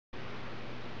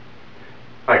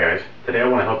Hi guys, today I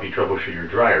want to help you troubleshoot your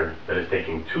dryer that is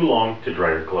taking too long to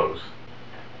dry your clothes.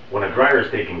 When a dryer is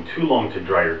taking too long to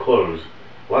dry your clothes,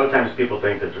 a lot of times people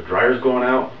think that the dryer is going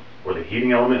out or the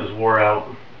heating element is wore out,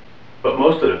 but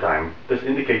most of the time this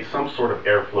indicates some sort of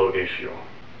airflow issue.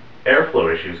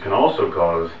 Airflow issues can also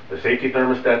cause the safety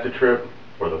thermostat to trip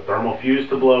or the thermal fuse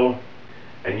to blow,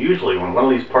 and usually when one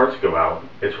of these parts go out,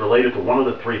 it's related to one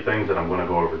of the three things that I'm going to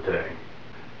go over today.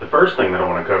 The first thing that I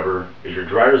want to cover is your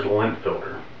dryer's lint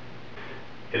filter.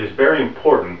 It is very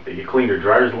important that you clean your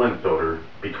dryer's lint filter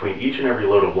between each and every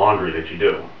load of laundry that you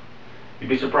do. You'd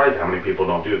be surprised how many people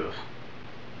don't do this.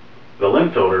 The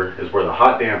lint filter is where the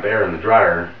hot, damp air in the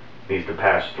dryer needs to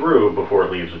pass through before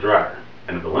it leaves the dryer.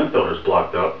 And if the lint filter is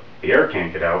blocked up, the air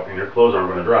can't get out and your clothes aren't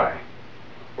going to dry.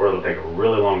 Or it'll take a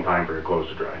really long time for your clothes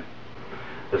to dry.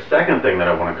 The second thing that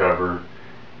I want to cover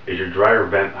is your dryer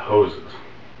vent hoses.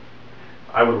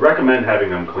 I would recommend having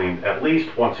them cleaned at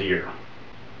least once a year.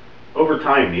 Over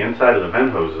time, the inside of the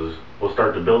vent hoses will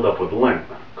start to build up with lint,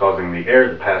 causing the air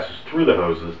that passes through the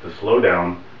hoses to slow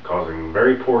down, causing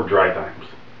very poor dry times.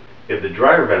 If the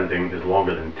dryer venting is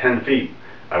longer than 10 feet,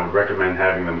 I would recommend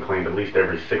having them cleaned at least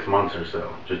every 6 months or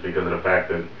so, just because of the fact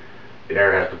that the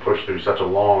air has to push through such a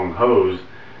long hose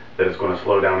that it's going to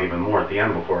slow down even more at the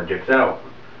end before it gets out.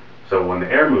 So when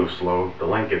the air moves slow, the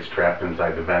lint gets trapped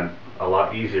inside the vent a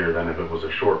lot easier than if it was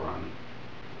a short run.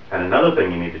 And another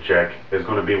thing you need to check is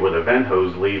going to be where the vent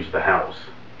hose leaves the house.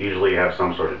 Usually you have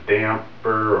some sort of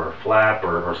damper or flap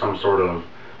or some sort of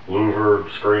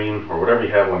louver, screen, or whatever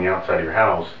you have on the outside of your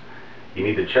house. You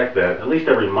need to check that at least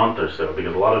every month or so,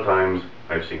 because a lot of times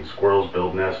I've seen squirrels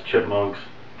build nests, chipmunks,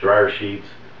 dryer sheets,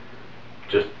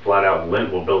 just flat out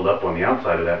lint will build up on the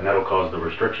outside of that, and that'll cause the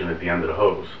restriction at the end of the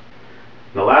hose.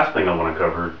 And the last thing I want to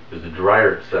cover is the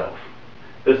dryer itself.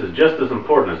 This is just as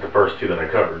important as the first two that I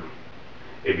covered.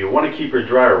 If you want to keep your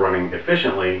dryer running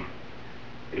efficiently,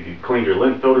 if you clean your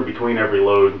lint filter between every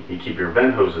load, you keep your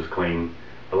vent hoses clean,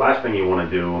 the last thing you want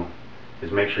to do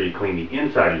is make sure you clean the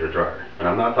inside of your dryer. And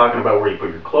I'm not talking about where you put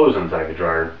your clothes inside the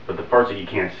dryer, but the parts that you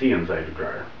can't see inside your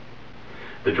dryer.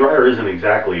 The dryer isn't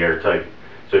exactly airtight,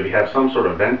 so if you have some sort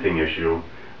of venting issue,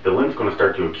 the lint's going to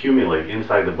start to accumulate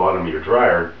inside the bottom of your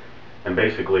dryer and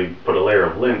basically put a layer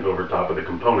of lint over top of the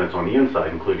components on the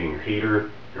inside, including your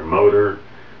heater, your motor,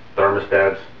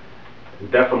 thermostats.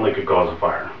 It definitely could cause a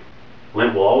fire.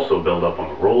 Lint will also build up on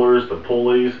the rollers, the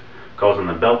pulleys, causing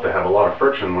the belt to have a lot of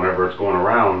friction whenever it's going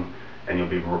around, and you'll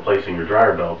be replacing your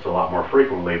dryer belts a lot more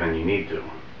frequently than you need to.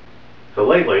 So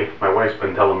lately, my wife's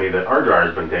been telling me that our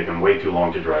dryer's been taking way too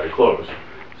long to dry the clothes.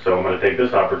 So I'm going to take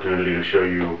this opportunity to show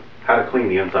you how to clean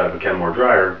the inside of a Kenmore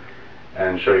dryer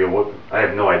and show you what, I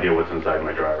have no idea what's inside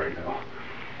my dryer right now.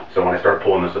 So when I start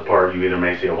pulling this apart, you either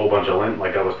may see a whole bunch of lint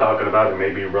like I was talking about. It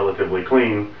may be relatively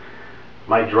clean.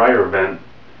 My dryer vent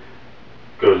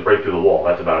goes right through the wall,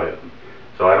 that's about it.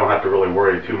 So I don't have to really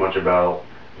worry too much about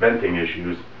venting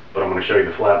issues, but I'm going to show you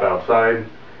the flap outside,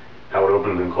 how it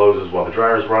opens and closes while the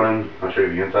dryer is running. I'll show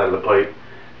you the inside of the pipe,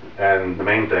 and the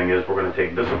main thing is we're going to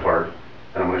take this apart,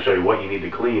 and I'm going to show you what you need to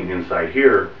clean inside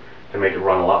here to make it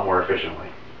run a lot more efficiently.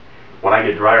 When I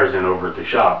get dryers in over at the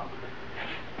shop,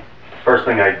 first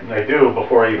thing I do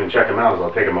before I even check them out is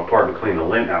I'll take them apart and clean the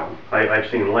lint out. I've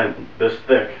seen lint this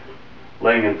thick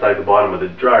laying inside the bottom of the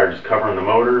dryer, just covering the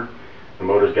motor. The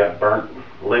motor's got burnt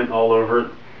lint all over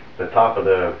it. The top of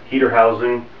the heater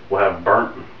housing will have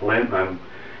burnt lint, and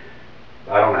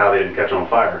I don't know how they didn't catch on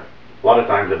fire. A lot of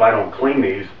times if I don't clean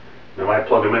these, I might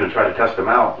plug them in and try to test them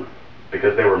out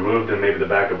because they were moved in maybe the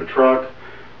back of a truck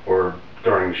or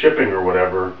during shipping or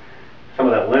whatever. Some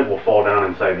of that lint will fall down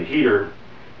inside the heater,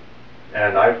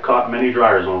 and I've caught many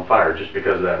dryers on fire just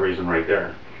because of that reason right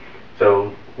there.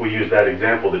 So we use that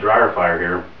example, the dryer fire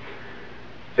here.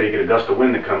 Say you get a gust of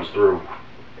wind that comes through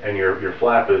and your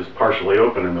flap is partially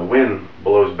open and the wind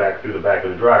blows back through the back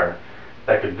of the dryer.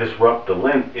 That could disrupt the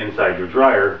lint inside your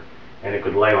dryer, and it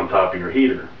could lay on top of your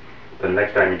heater. Then the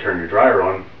next time you turn your dryer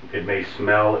on, it may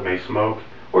smell, it may smoke,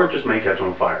 or it just may catch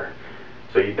on fire.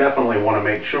 So you definitely want to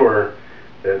make sure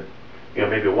that, you know,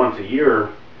 maybe once a year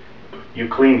you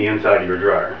clean the inside of your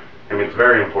dryer. I mean, it's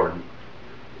very important.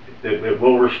 It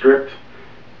will restrict,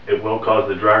 it will cause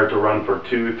the dryer to run for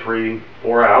 2, 3,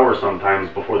 4 hours sometimes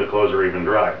before the clothes are even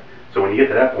dry. So when you get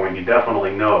to that point, you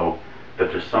definitely know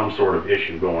that there's some sort of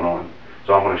issue going on.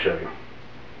 So I'm going to show you.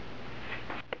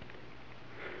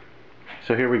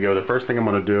 So here we go. The first thing I'm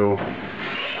going to do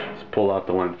is pull out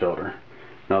the lint filter.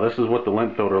 Now this is what the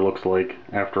lint filter looks like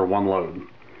after one load.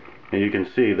 And you can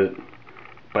see that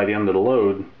by the end of the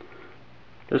load,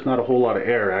 there's not a whole lot of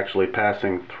air actually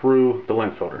passing through the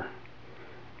lint filter.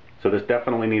 So this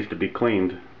definitely needs to be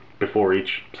cleaned before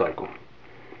each cycle.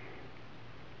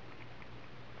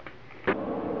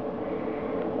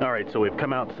 Alright, so we've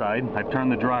come outside. I've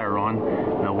turned the dryer on.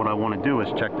 Now what I want to do is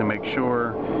check to make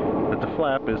sure that the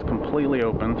flap is completely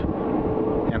opened,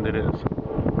 and it is.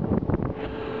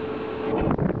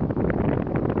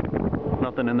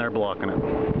 Nothing in there blocking it.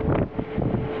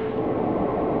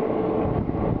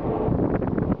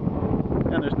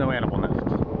 And there's no animal nests.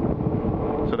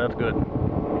 So that's good.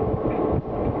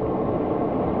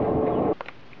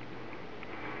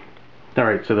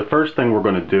 Alright, so the first thing we're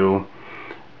going to do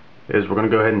is we're going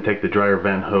to go ahead and take the dryer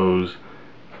vent hose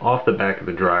off the back of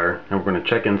the dryer, and we're going to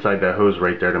check inside that hose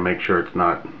right there to make sure it's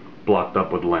not blocked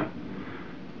up with lint.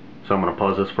 So I'm going to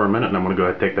pause this for a minute, and I'm going to go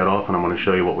ahead and take that off, and I'm going to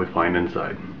show you what we find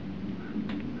inside.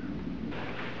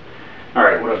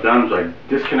 Alright, what I've done is I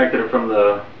disconnected it from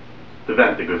the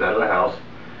vent that goes out of the house.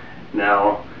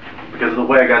 Now, because of the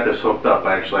way I got this hooked up,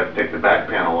 I actually have to take the back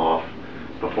panel off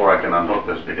before I can unhook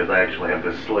this, because I actually have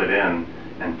this slid in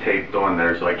and taped on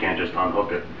there, so I can't just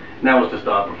unhook it. And that was to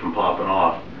stop it from popping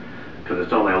off, because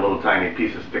it's only a little tiny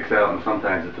piece that sticks out, and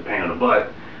sometimes it's a pain in the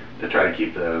butt to try to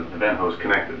keep the vent hose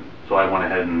connected. So I went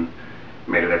ahead and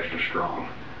made it extra strong.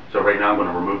 So right now I'm going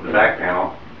to remove the back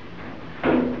panel.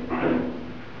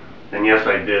 And yes,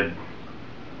 I did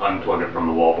unplug it from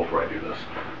the wall before I do this.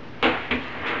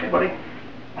 Hey buddy.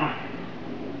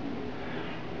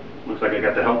 Looks like I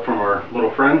got the help from our little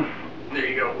friend. There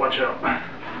you go, watch out.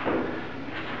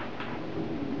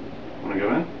 Want to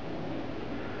go in?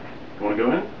 You want to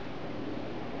go in?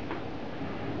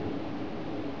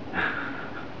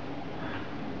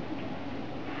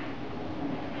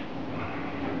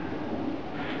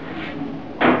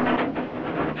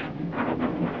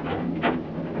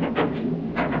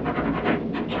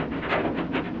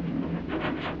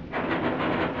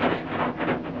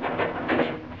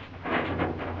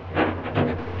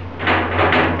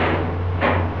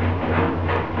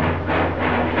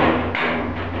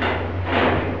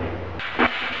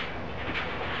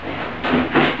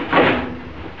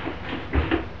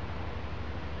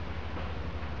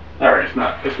 Alright,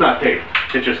 it's not taped.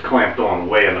 It's just clamped on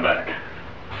way in the back.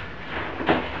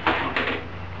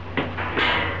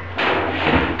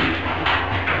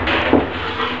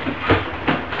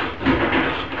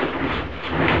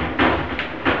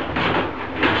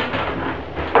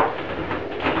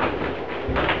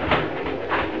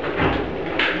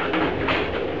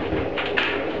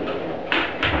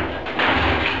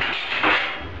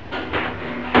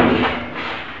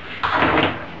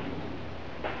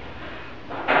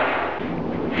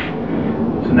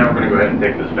 So now we're going to go ahead and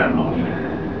take this vent off.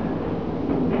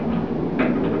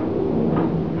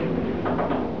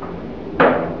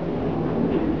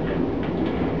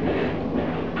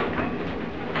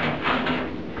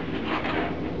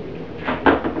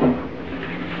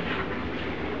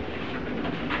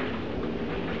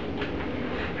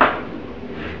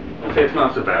 I'd say it's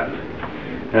not so bad.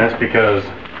 And that's because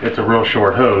it's a real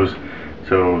short hose,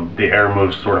 so the air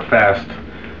moves sort of fast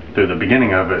through the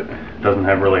beginning of it. Doesn't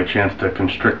have really a chance to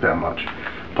constrict that much.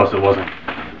 Plus it wasn't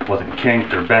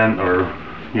kinked or bent, or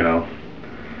you know,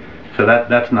 so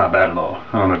that's not bad at all.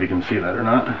 I don't know if you can see that or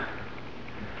not,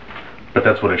 but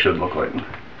that's what it should look like.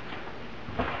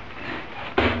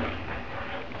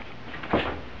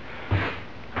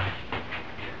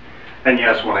 And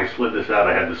yes, when I slid this out,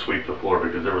 I had to sweep the floor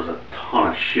because there was a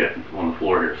ton of shit on the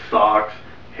floor here. Socks,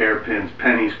 hairpins,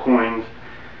 pennies, coins,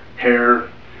 hair.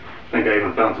 I think I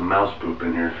even found some mouse poop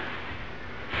in here.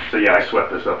 So yeah, I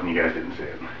swept this up and you guys didn't see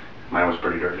it. Mine was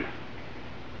pretty dirty.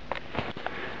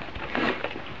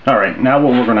 Alright, now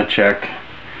what we're going to check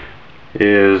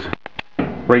is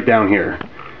right down here.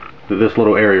 This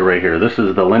little area right here. This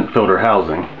is the lint filter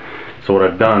housing. So what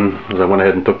I've done is I went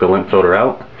ahead and took the lint filter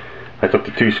out. I took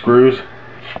the 2 screws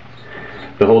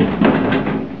that hold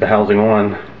the housing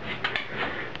on.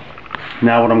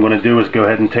 Now what I'm going to do is go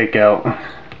ahead and take out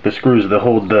the screws that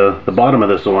hold the bottom of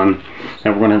this on,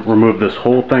 and we're going to remove this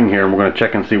whole thing here, and we're going to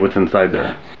check and see what's inside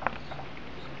there.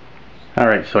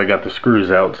 Alright, so I got the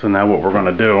screws out, so now what we're going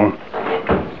to do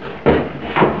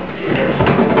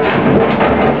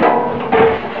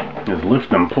is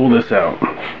lift and pull this out.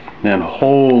 And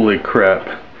holy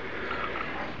crap,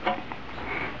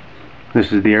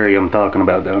 this is the area I'm talking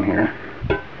about down here.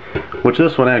 Which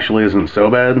this one actually isn't so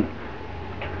bad.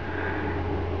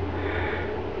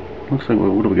 Looks like,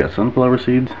 what do we got, sunflower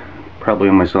seeds? Probably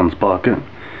in my son's pocket.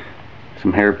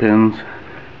 Some hairpins.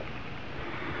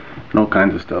 And all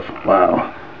kinds of stuff.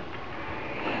 Wow.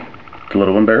 It's a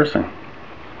little embarrassing.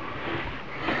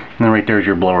 And then right there's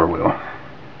your blower wheel.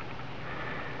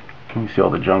 You see all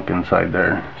the junk inside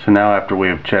there. So now after we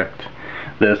have checked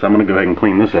this, I'm going to go ahead and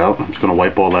clean this out. I'm just going to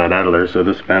wipe all that out of there so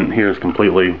this vent here is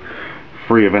completely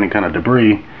free of any kind of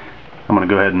debris. I'm going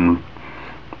to go ahead and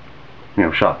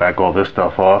shop back all this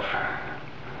stuff off.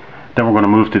 Then we're going to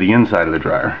move to the inside of the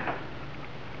dryer.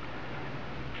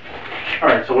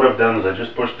 Alright, so what I've done is I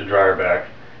just pushed the dryer back.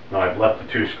 Now I've left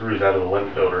the 2 screws out of the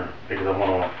lint filter because I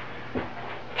want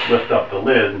to lift up the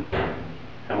lid.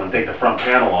 I'm going to take the front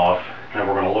panel off, and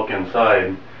we're going to look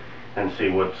inside and see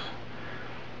what's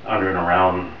under and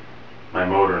around my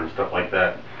motor and stuff like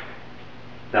that.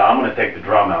 Now I'm going to take the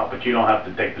drum out, but you don't have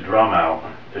to take the drum out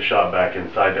to shop back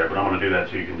inside there, but I'm going to do that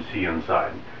so you can see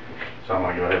inside. So I'm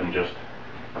going to go ahead and just...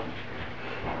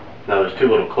 Now there's 2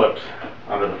 little clips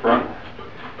under the front.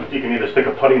 You can either stick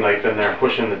a putty knife in there and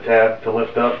push in the tab to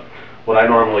lift up. What I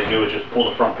normally do is just pull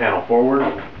the front panel forward,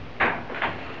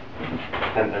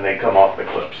 and then they come off the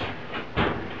clips.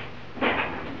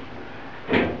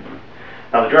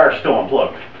 Now the dryer is still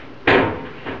unplugged.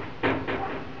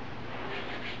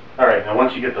 Alright, now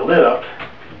once you get the lid up,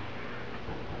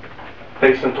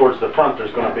 facing towards the front,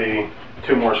 there's going to be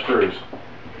 2 more screws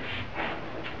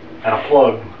and a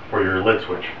plug for your lid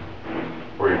switch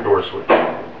or your door switch.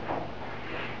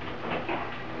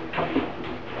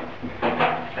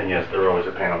 And yes, they're always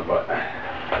a pain in the butt.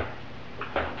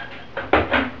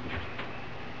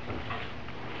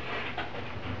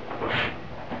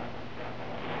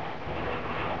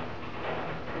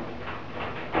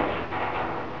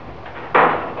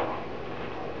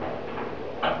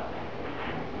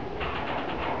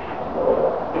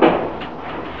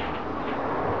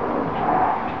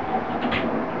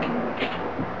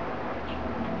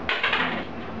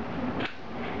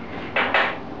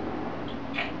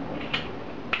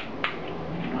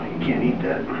 Can't eat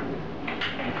that.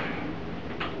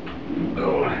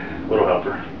 Oh, little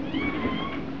helper.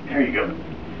 There you go.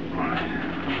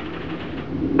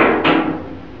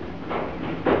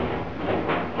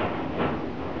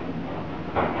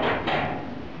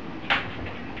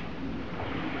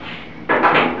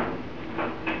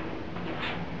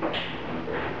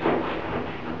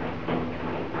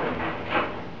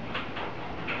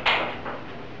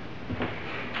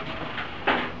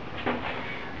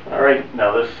 Alright,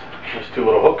 now there's 2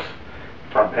 little hooks.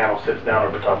 Front panel sits down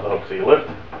over top of the hook, so you lift,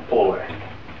 pull away.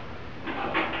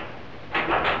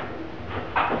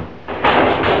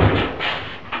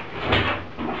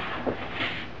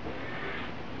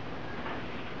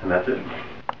 And that's it.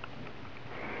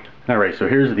 Alright, so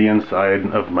here's the inside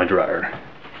of my dryer.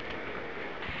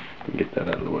 Get that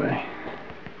out of the way.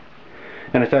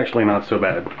 And it's actually not so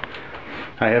bad.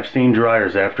 I have seen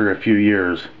dryers after a few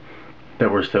years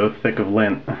that were so thick of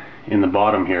lint in the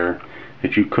bottom here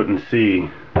that you couldn't see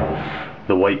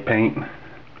the white paint,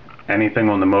 anything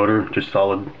on the motor, just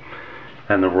solid,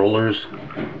 and the rollers,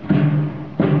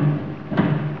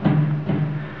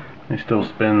 they still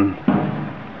spin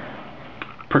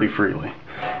pretty freely.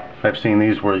 I've seen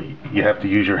these where you have to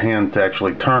use your hand to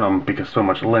actually turn them because so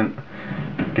much lint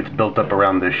gets built up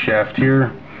around this shaft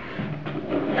here,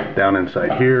 down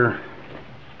inside here,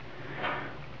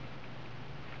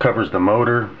 covers the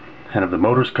motor, and if the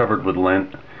motor's covered with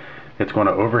lint, it's going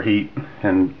to overheat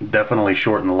and definitely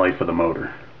shorten the life of the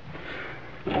motor.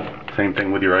 Same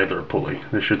thing with your idler pulley.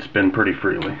 This should spin pretty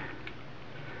freely.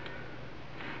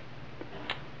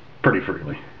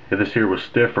 If this here was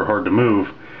stiff or hard to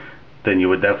move, then you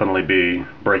would definitely be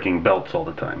breaking belts all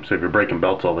the time. So if you're breaking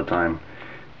belts all the time,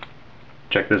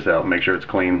 check this out, make sure it's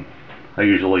clean. I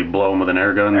usually blow them with an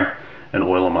air gun and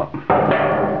oil them up.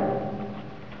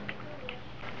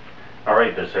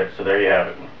 Alright, that's it. So there you have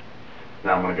it.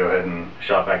 Now I'm going to go ahead and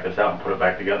shop back this out and put it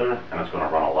back together, and it's going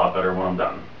to run a lot better when I'm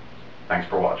done. Thanks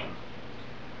for watching.